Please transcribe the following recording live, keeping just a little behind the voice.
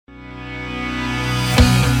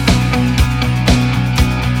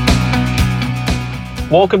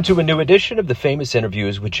Welcome to a new edition of the Famous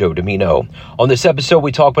Interviews with Joe Dimino. On this episode,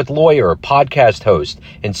 we talk with lawyer, podcast host,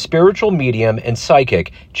 and spiritual medium and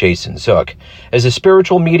psychic Jason Zook. As a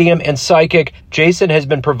spiritual medium and psychic, Jason has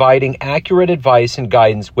been providing accurate advice and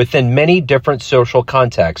guidance within many different social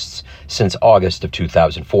contexts since August of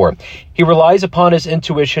 2004. He relies upon his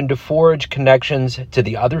intuition to forge connections to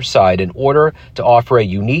the other side in order to offer a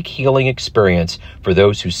unique healing experience for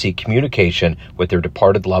those who seek communication with their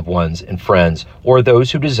departed loved ones and friends, or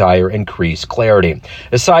those who desire increased clarity.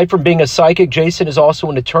 Aside from being a psychic, Jason is also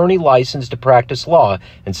an attorney licensed to practice law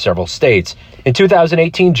in several states. In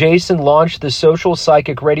 2018, Jason launched the Social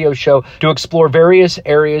Psychic radio show to explore various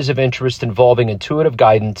areas of interest involving intuitive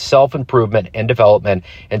guidance, self-improvement, and development,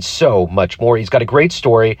 and so much more. He's got a great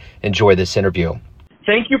story. Enjoy this interview.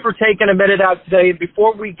 Thank you for taking a minute out today.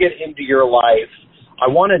 Before we get into your life, I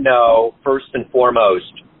want to know, first and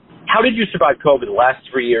foremost, how did you survive COVID? The last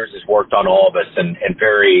 3 years has worked on all of us in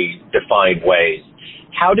very defined ways.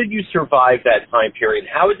 How did you survive that time period?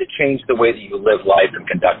 How has it changed the way that you live life and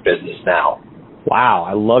conduct business now? Wow,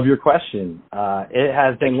 I love your question. It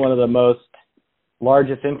has been one of the most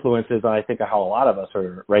largest influences, I think, of how a lot of us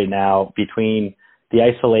are right now, between the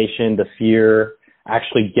isolation, the fear,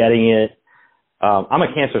 actually getting it. I'm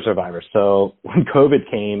a cancer survivor, so when COVID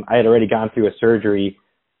came, I had already gone through a surgery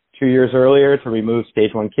 2 years earlier to remove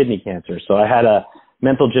stage 1 kidney cancer. So I had a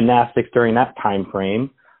mental gymnastics during that time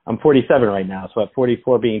frame. I'm 47 right now, so at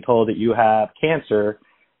 44 being told that you have cancer,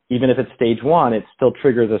 even if it's stage 1, it still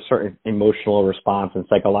triggers a certain emotional response and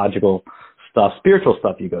psychological stuff, spiritual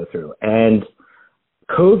stuff you go through. And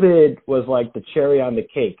COVID was like the cherry on the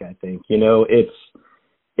cake, I think. You know,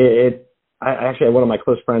 I actually had one of my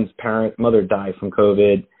close friends' mother died from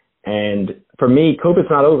COVID. And for me, COVID's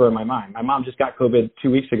not over in my mind. My mom just got COVID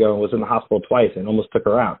 2 weeks ago and was in the hospital twice and almost took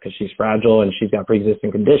her out because she's fragile and she's got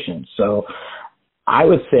pre-existing conditions. So I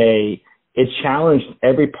would say it challenged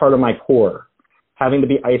every part of my core, having to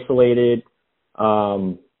be isolated,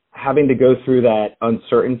 having to go through that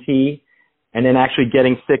uncertainty, and then actually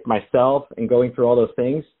getting sick myself and going through all those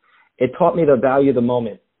things. It taught me to value the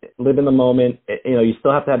moment, live in the moment. You know, you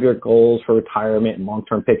still have to have your goals for retirement and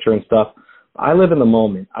long-term picture and stuff. I live in the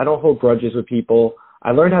moment. I don't hold grudges with people.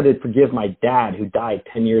 I learned how to forgive my dad, who died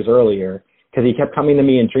 10 years earlier, because he kept coming to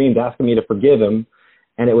me in dreams asking me to forgive him.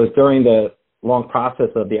 And it was during the long process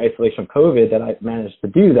of the isolation of COVID that I managed to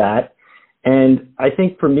do that. And I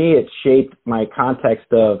think for me, it shaped my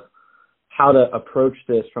context of how to approach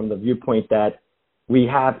this from the viewpoint that we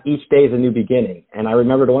have each day is a new beginning. And I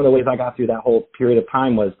remember one of the ways I got through that whole period of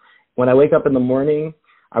time was when I wake up in the morning,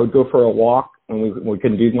 I would go for a walk. When we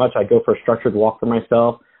couldn't do much, I'd go for a structured walk for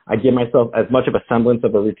myself. I'd give myself as much of a semblance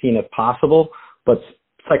of a routine as possible. But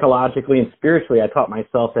psychologically and spiritually, I taught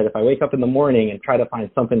myself that if I wake up in the morning and try to find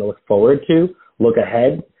something to look forward to, look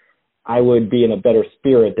ahead, I would be in a better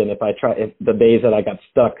spirit than if the days that I got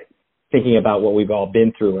stuck thinking about what we've all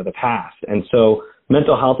been through or the past. And so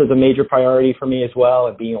mental health is a major priority for me as well,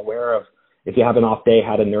 and being aware of, if you have an off day,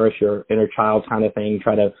 how to nourish your inner child kind of thing,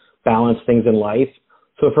 try to balance things in life.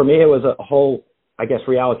 So for me, it was a whole, I guess,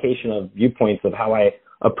 reallocation of viewpoints of how I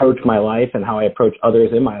approach my life and how I approach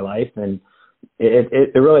others in my life. And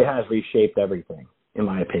it really has reshaped everything, in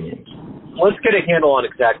my opinion. Let's get a handle on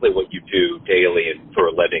exactly what you do daily and for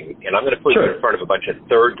a living. And I'm going to put you in front of a bunch of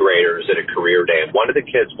third graders at a career day. And one of the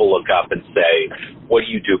kids will look up and say, "What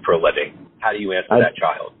do you do for a living?" How do you answer that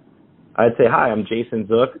child? I'd say, "Hi, I'm Jason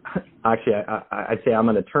Zook." Actually, I'd say I'm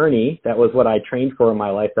an attorney. That was what I trained for in my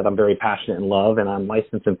life, that I'm very passionate and love. And I'm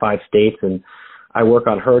licensed in 5 states. And I work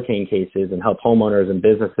on hurricane cases and help homeowners and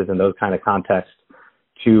businesses in those kind of contexts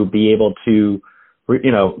to be able to,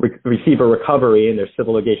 receive a recovery in their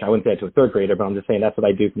civil litigation. I wouldn't say that to a third grader, but I'm just saying that's what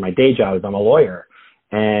I do for my day job. Is I'm a lawyer.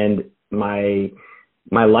 And my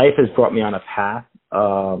life has brought me on a path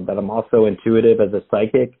that I'm also intuitive as a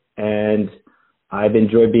psychic. And I've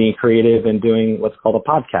enjoyed being creative and doing what's called a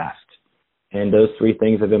podcast. And those 3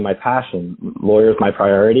 things have been my passion. Lawyer's my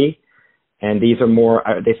priority. And these are more,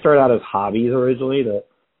 they started out as hobbies originally, the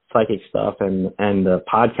psychic stuff and the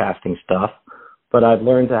podcasting stuff. But I've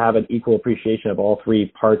learned to have an equal appreciation of all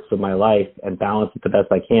 3 parts of my life and balance it the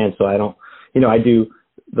best I can. So I don't, I do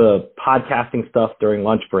the podcasting stuff during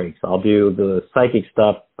lunch breaks. I'll do the psychic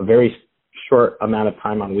stuff a very short amount of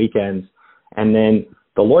time on weekends. And then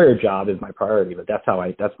the lawyer job is my priority, but that's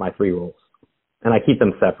my 3 rules. And I keep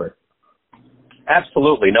them separate.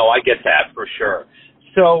 Absolutely. No, I get that for sure.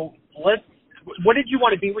 So what did you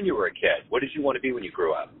want to be when you were a kid? What did you want to be when you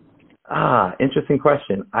grew up? Interesting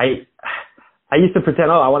question. I used to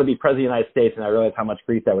pretend, I want to be president of the United States, and I realized how much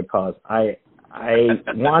grief that would cause. I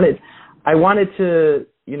wanted to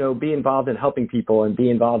be involved in helping people and be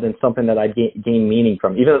involved in something that I gain meaning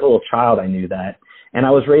from. Even as a little child, I knew that. And I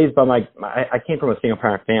was raised by I came from a single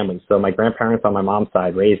parent family. So my grandparents on my mom's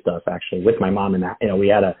side raised us actually with my mom, and we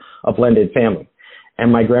had a blended family.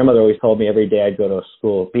 And my grandmother always told me every day I'd go to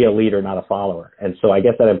school, be a leader, not a follower. And so I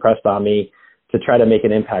guess that impressed on me to try to make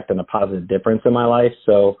an impact and a positive difference in my life.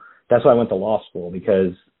 So that's why I went to law school,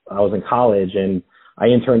 because I was in college and I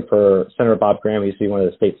interned for Senator Bob Graham. He used to be one of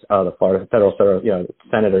the state's, the Florida federal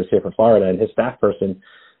senators here for Florida, and his staff person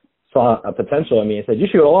saw a potential in me and said, "You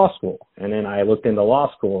should go to law school." And then I looked into law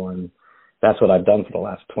school, and that's what I've done for the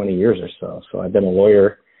last 20 years or so. So I've been a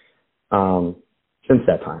lawyer since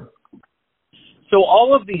that time. So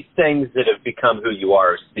all of these things that have become who you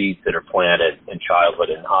are seeds that are planted in childhood,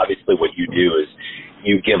 and obviously what you do is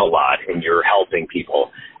you give a lot and you're helping people.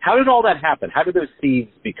 How did all that happen? How did those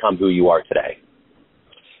seeds become who you are today?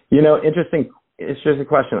 Interesting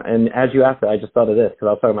question. And as you asked it, I just thought of this because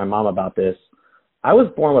I was talking to my mom about this. I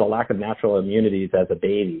was born with a lack of natural immunities as a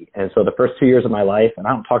baby. And so the first 2 years of my life, and I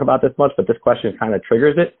don't talk about this much, but this question kind of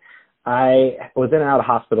triggers it. I was in and out of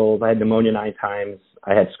hospitals. I had pneumonia 9 times.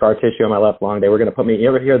 I had scar tissue on my left lung. They were going to put me, you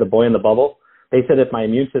ever hear the boy in the bubble? They said if my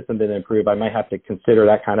immune system didn't improve, I might have to consider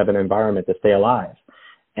that kind of an environment to stay alive.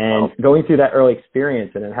 And going through that early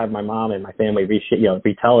experience and then have my mom and my family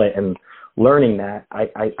retell it and learning that,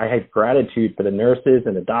 I had gratitude for the nurses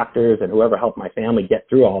and the doctors and whoever helped my family get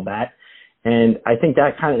through all that. And I think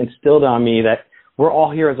that kind of instilled on me that we're all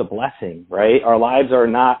here as a blessing, right? Our lives are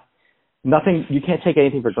nothing, you can't take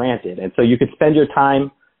anything for granted. And so you could spend your time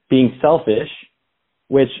being selfish,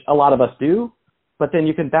 which a lot of us do, but then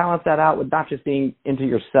you can balance that out with not just being into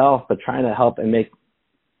yourself, but trying to help and make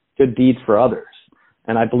good deeds for others.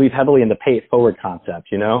 And I believe heavily in the pay it forward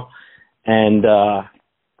concept, and none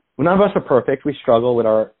of us are perfect. We struggle with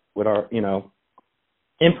our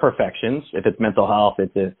imperfections. If it's mental health,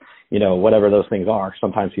 it's whatever those things are.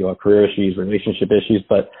 Sometimes you have career issues, relationship issues,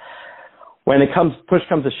 but when push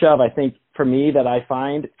comes to shove, I think for me that I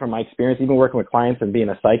find from my experience, even working with clients and being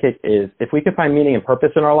a psychic, is if we can find meaning and purpose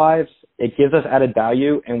in our lives, it gives us added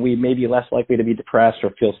value and we may be less likely to be depressed or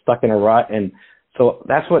feel stuck in a rut. And so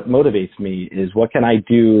that's what motivates me is what can I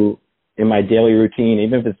do in my daily routine,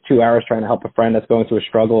 even if it's 2 hours trying to help a friend that's going through a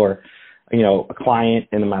struggle or, a client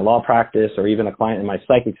in my law practice or even a client in my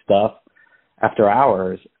psychic stuff after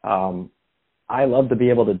hours. I love to be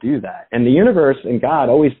able to do that. And the universe and God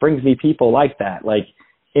always brings me people like that. Like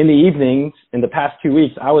in the evenings, in the past 2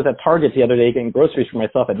 weeks, I was at Target the other day getting groceries for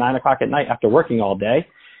myself at 9 o'clock at night after working all day.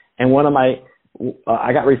 And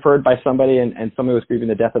I got referred by somebody and somebody was grieving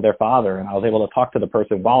the death of their father. And I was able to talk to the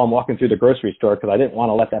person while I'm walking through the grocery store because I didn't want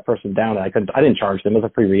to let that person down. I didn't charge them. It was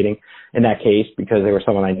a free reading in that case because they were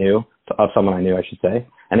someone I knew, I should say.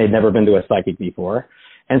 And they'd never been to a psychic before.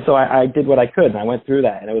 And so I did what I could and I went through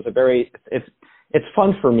that. And it was it's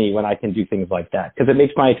fun for me when I can do things like that because it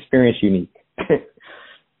makes my experience unique.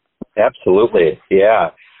 Absolutely.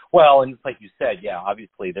 Yeah. Well, and like you said,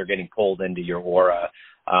 obviously they're getting pulled into your aura.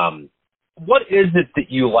 What is it that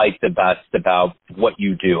you like the best about what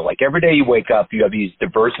you do? Like every day you wake up, you have these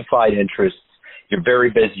diversified interests. You're very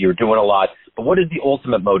busy. You're doing a lot. But what is the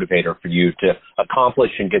ultimate motivator for you to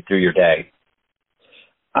accomplish and get through your day?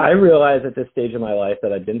 I realize at this stage of my life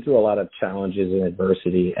that I've been through a lot of challenges and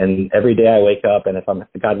adversity. And every day I wake up, and if I'm,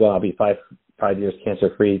 God willing, I'll be five years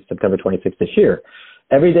cancer-free September 26th this year.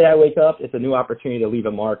 Every day I wake up, it's a new opportunity to leave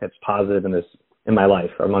a mark that's positive in my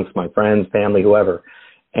life amongst my friends, family, whoever.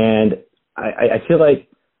 And I feel like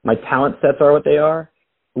my talent sets are what they are.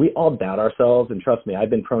 We all doubt ourselves. And trust me, I've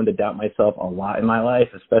been prone to doubt myself a lot in my life,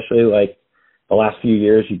 especially like the last few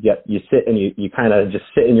years. You sit and you kind of just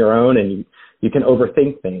sit in your own and you can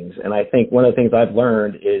overthink things. And I think one of the things I've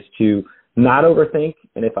learned is to not overthink.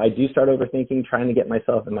 And if I do start overthinking, trying to get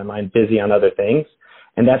myself and my mind busy on other things.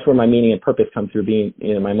 And that's where my meaning and purpose come through being,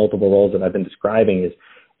 my multiple roles that I've been describing is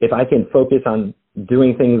if I can focus on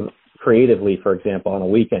doing things creatively, for example, on a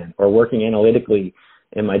weekend or working analytically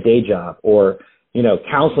in my day job or,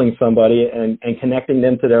 counseling somebody and connecting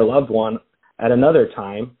them to their loved one at another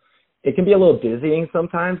time, it can be a little dizzying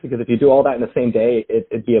sometimes because if you do all that in the same day,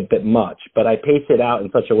 it'd be a bit much. But I pace it out in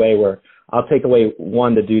such a way where I'll take away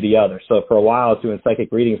one to do the other. So for a while, I was doing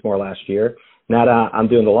psychic readings more last year. Now that I'm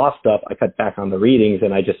doing the law stuff, I cut back on the readings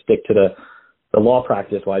and I just stick to the law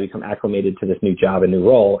practice while I become acclimated to this new job and new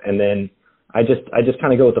role. And then I just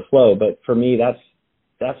kind of go with the flow. But for me,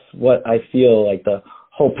 that's what I feel like the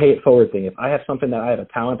whole pay it forward thing. If I have something that I have a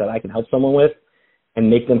talent that I can help someone with and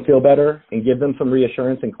make them feel better and give them some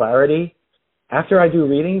reassurance and clarity, after I do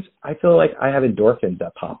readings, I feel like I have endorphins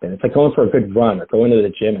that pop in. It's like going for a good run or going to the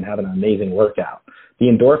gym and having an amazing workout The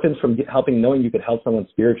endorphins from helping, knowing you could help someone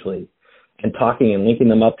spiritually and talking and linking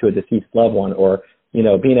them up to a deceased loved one, or,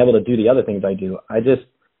 being able to do the other things I do.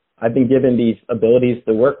 I've been given these abilities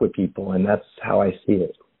to work with people, and that's how I see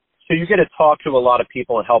it. So you get to talk to a lot of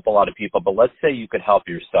people and help a lot of people, but let's say you could help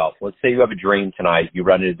yourself. Let's say you have a dream tonight, you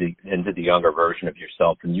run into the younger version of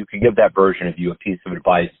yourself, and you can give that version of you a piece of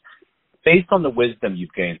advice based on the wisdom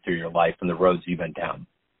you've gained through your life and the roads you've been down.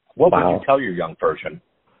 What would you tell your young version?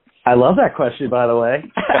 I love that question, by the way.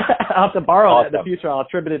 I'll have to borrow that in the future. I'll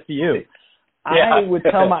attribute it to you. Yeah. I would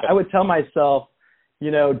tell myself,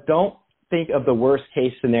 don't think of the worst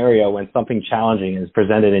case scenario when something challenging is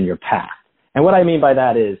presented in your path. And what I mean by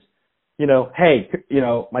that is, hey,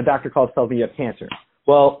 my doctor tells me you have cancer.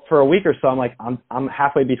 Well, for a week or so, I'm like, I'm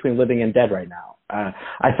halfway between living and dead right now.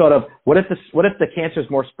 I thought of what if the cancer is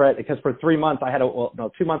more spread? Because for 2 months I had to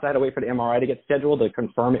wait for the MRI to get scheduled to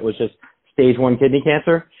confirm it was just stage 1 kidney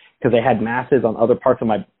cancer, because they had masses on other parts of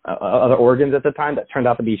my other organs at the time that turned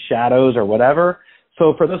out to be shadows or whatever.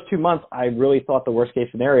 So for those 2 months, I really thought the worst case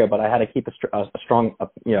scenario, but I had to keep a strong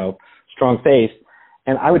face.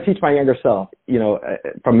 And I would teach my younger self,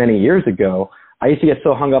 from many years ago, I used to get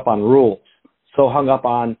so hung up on rules, so hung up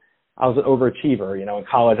on, I was an overachiever. In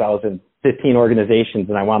college, I was in 15 organizations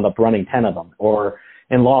and I wound up running 10 of them.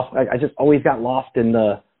 I just always got lost in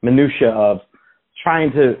the minutia of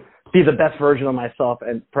trying to be the best version of myself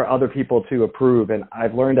and for other people to approve. And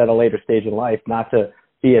I've learned at a later stage in life not to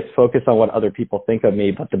be as focused on what other people think of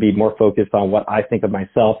me, but to be more focused on what I think of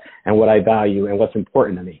myself and what I value and what's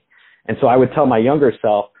important to me. And so I would tell my younger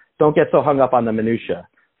self, don't get so hung up on the minutia.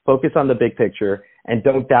 Focus on the big picture and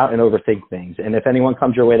don't doubt and overthink things. And if anyone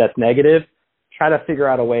comes your way that's negative, try to figure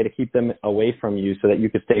out a way to keep them away from you so that you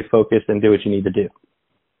can stay focused and do what you need to do.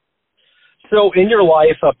 So in your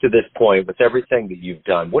life up to this point, with everything that you've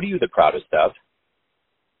done, what are you the proudest of?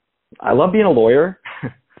 I love being a lawyer.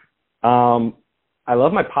 I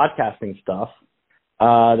love my podcasting stuff.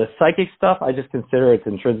 The psychic stuff, I just consider it's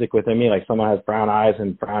intrinsic within me. Like someone has brown eyes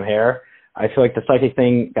and brown hair. I feel like the psychic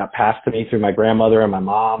thing got passed to me through my grandmother and my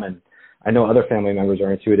mom, and I know other family members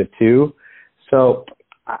are intuitive too. So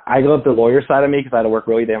I love the lawyer side of me because I had to work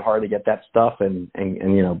really damn hard to get that stuff and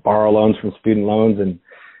borrow loans from student loans. And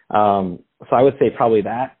so I would say probably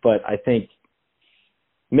that. But I think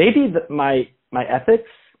maybe my ethics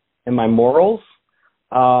and my morals,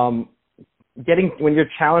 when you're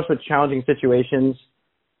challenged with challenging situations,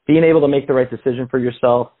 being able to make the right decision for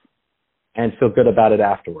yourself and feel good about it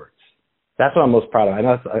afterwards. That's what I'm most proud of. I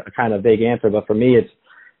know it's a kind of vague answer, but for me,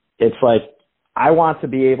 it's like I want to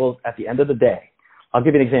be able, at the end of the day, I'll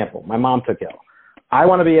give you an example. My mom took ill. I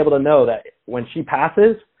want to be able to know that when she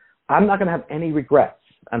passes, I'm not going to have any regrets.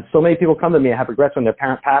 And so many people come to me and have regrets when their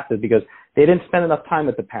parent passes because they didn't spend enough time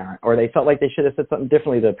with the parent, or they felt like they should have said something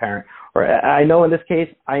differently to the parent. Or I know in this case,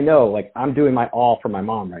 like I'm doing my all for my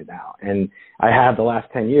mom right now. And I have the last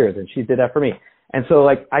 10 years and she did that for me. And so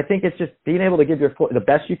like, I think it's just being able to give the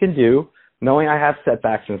best you can do, knowing I have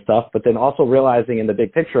setbacks and stuff, but then also realizing in the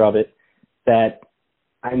big picture of it that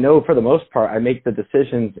I know for the most part, I make the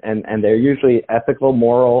decisions and they're usually ethical,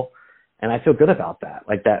 moral, and I feel good about that.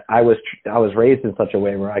 Like that I was raised in such a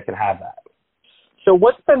way where I can have that. So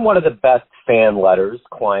what's been one of the best fan letters,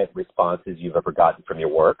 client responses you've ever gotten from your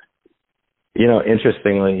work?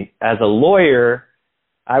 Interestingly, as a lawyer,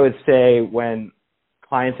 I would say when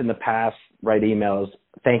clients in the past write emails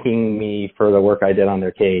thanking me for the work I did on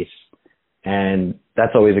their case, and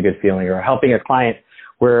that's always a good feeling, or helping a client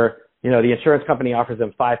where, the insurance company offers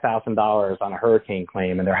them $5,000 on a hurricane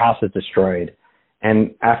claim and their house is destroyed.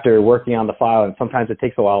 And after working on the file, and sometimes it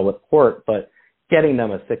takes a while with court, but getting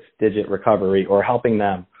them a 6-digit recovery or helping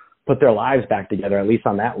them put their lives back together, at least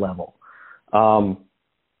on that level.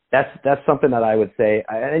 That's something that I would say.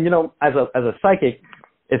 And, as a psychic,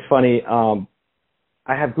 it's funny. I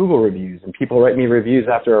have Google reviews and people write me reviews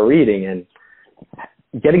after a reading, and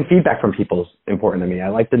getting feedback from people is important to me. I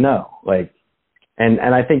like to know,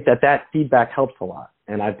 and I think that feedback helps a lot.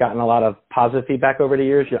 And I've gotten a lot of positive feedback over the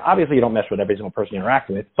years. Obviously you don't mess with every single person you interact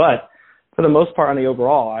with, but for the most part on the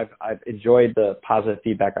overall, I've enjoyed the positive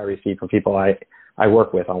feedback I receive from people I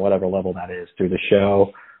work with on whatever level that is, through the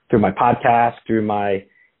show, through my podcast, through my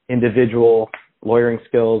individual lawyering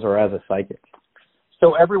skills, or as a psychic.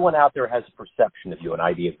 So everyone out there has a perception of you, an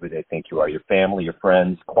idea of who they think you are, your family, your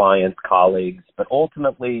friends, clients, colleagues, but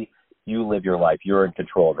ultimately you live your life. You're in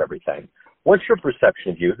control of everything. What's your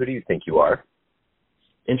perception of you? Who do you think you are?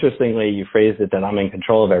 Interestingly, you phrased it that I'm in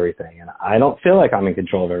control of everything, and I don't feel like I'm in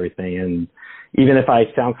control of everything. And even if I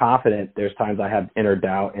sound confident, there's times I have inner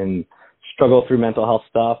doubt and struggle through mental health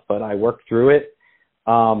stuff, but I work through it.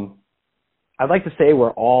 I'd like to say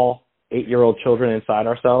we're all 8-year-old children inside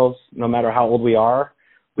ourselves. No matter how old we are,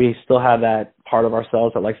 we still have that part of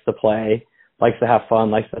ourselves that likes to play, likes to have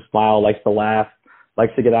fun, likes to smile, likes to laugh,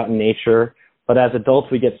 likes to get out in nature. But as adults,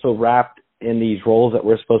 we get so wrapped in these roles that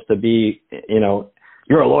we're supposed to be,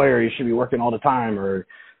 you're a lawyer, you should be working all the time, or,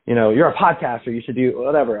 you're a podcaster, you should do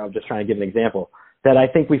whatever. I'm just trying to give an example, that I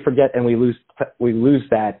think we forget and we lose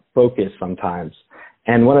that focus sometimes.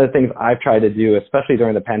 And one of the things I've tried to do, especially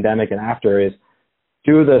during the pandemic and after, is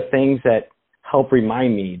do the things that help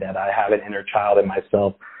remind me that I have an inner child in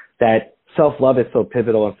myself, that self-love is so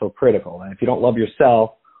pivotal and so critical. And if you don't love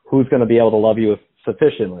yourself, who's going to be able to love you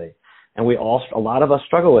sufficiently? And a lot of us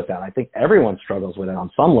struggle with that. I think everyone struggles with it on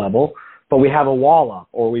some level, but we have a wall up,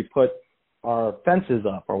 or we put our fences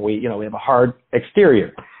up, or we have a hard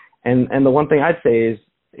exterior. And the one thing I'd say is,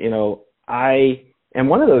 I am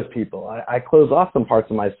one of those people. I close off some parts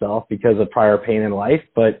of myself because of prior pain in life,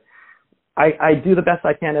 but I do the best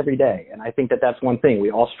I can every day. And I think that that's one thing.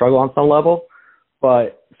 We all struggle on some level,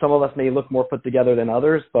 but some of us may look more put together than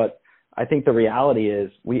others. But I think the reality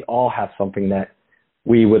is we all have something that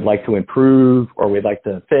we would like to improve, or we'd like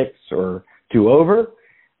to fix or do over.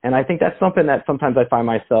 And I think that's something that sometimes I find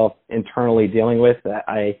myself internally dealing with. That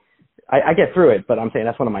I get through it, but I'm saying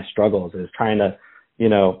that's one of my struggles, is trying to,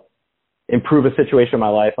 improve a situation in my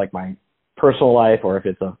life, like my personal life, or if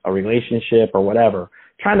it's a relationship or whatever,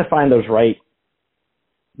 trying to find those right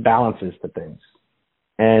balances to things.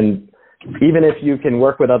 And even if you can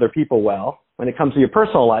work with other people well, when it comes to your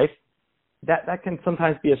personal life, that can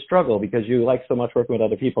sometimes be a struggle, because you like so much working with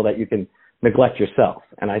other people that you can neglect yourself.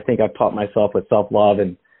 And I think I've taught myself with self-love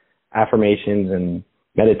and affirmations and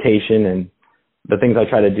meditation and the things I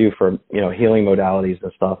try to do for, healing modalities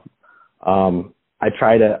and stuff. I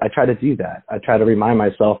try to do that. I try to remind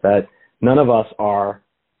myself that none of us are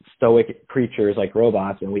stoic creatures like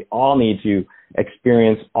robots, and we all need to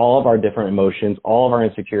experience all of our different emotions, all of our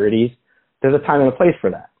insecurities. There's a time and a place for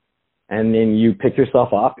that. And then you pick yourself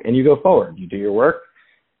up and you go forward. You do your work,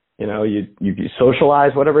 you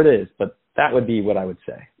socialize, whatever it is. But that would be what I would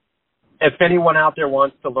say. If anyone out there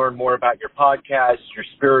wants to learn more about your podcast, your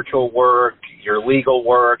spiritual work, your legal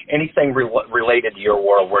work, anything related to your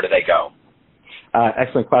world, where do they go?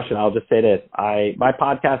 Excellent question. I'll just say this. My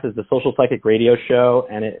podcast is the Social Psychic Radio Show,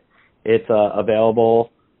 and it's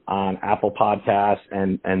available on Apple Podcasts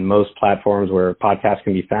and most platforms where podcasts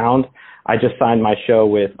can be found. I just signed my show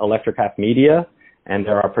with Electric Half Media, and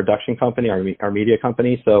they're our production company, our media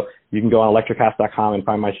company. So you can go on electrichalf.com and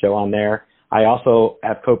find my show on there. I also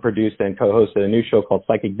have co-produced and co-hosted a new show called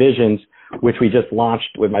Psychic Visions, which we just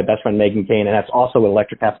launched with my best friend Megan Kane, and that's also with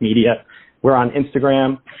Electric Half Media. We're on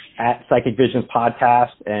Instagram at Psychic Visions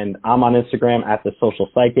Podcast, and I'm on Instagram at The Social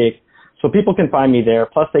Psychic. So people can find me there.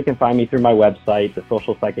 Plus, they can find me through my website,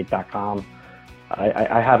 thesocialpsychic.com.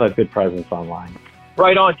 I have a good presence online.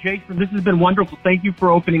 Right on, Jason. This has been wonderful. Thank you for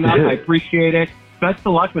opening up. I appreciate it. Best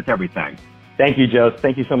of luck with everything. Thank you, Joe.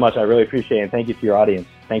 Thank you so much. I really appreciate it. And thank you to your audience.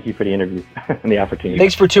 Thank you for the interview and the opportunity.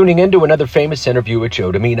 Thanks for tuning in to another famous interview with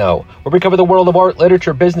Joe Dimino, where we cover the world of art,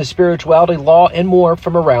 literature, business, spirituality, law, and more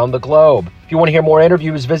from around the globe. If you want to hear more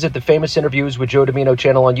interviews, visit the Famous Interviews with Joe Dimino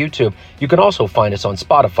channel on YouTube. You can also find us on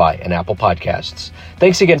Spotify and Apple Podcasts.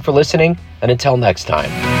 Thanks again for listening, and until next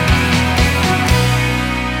time.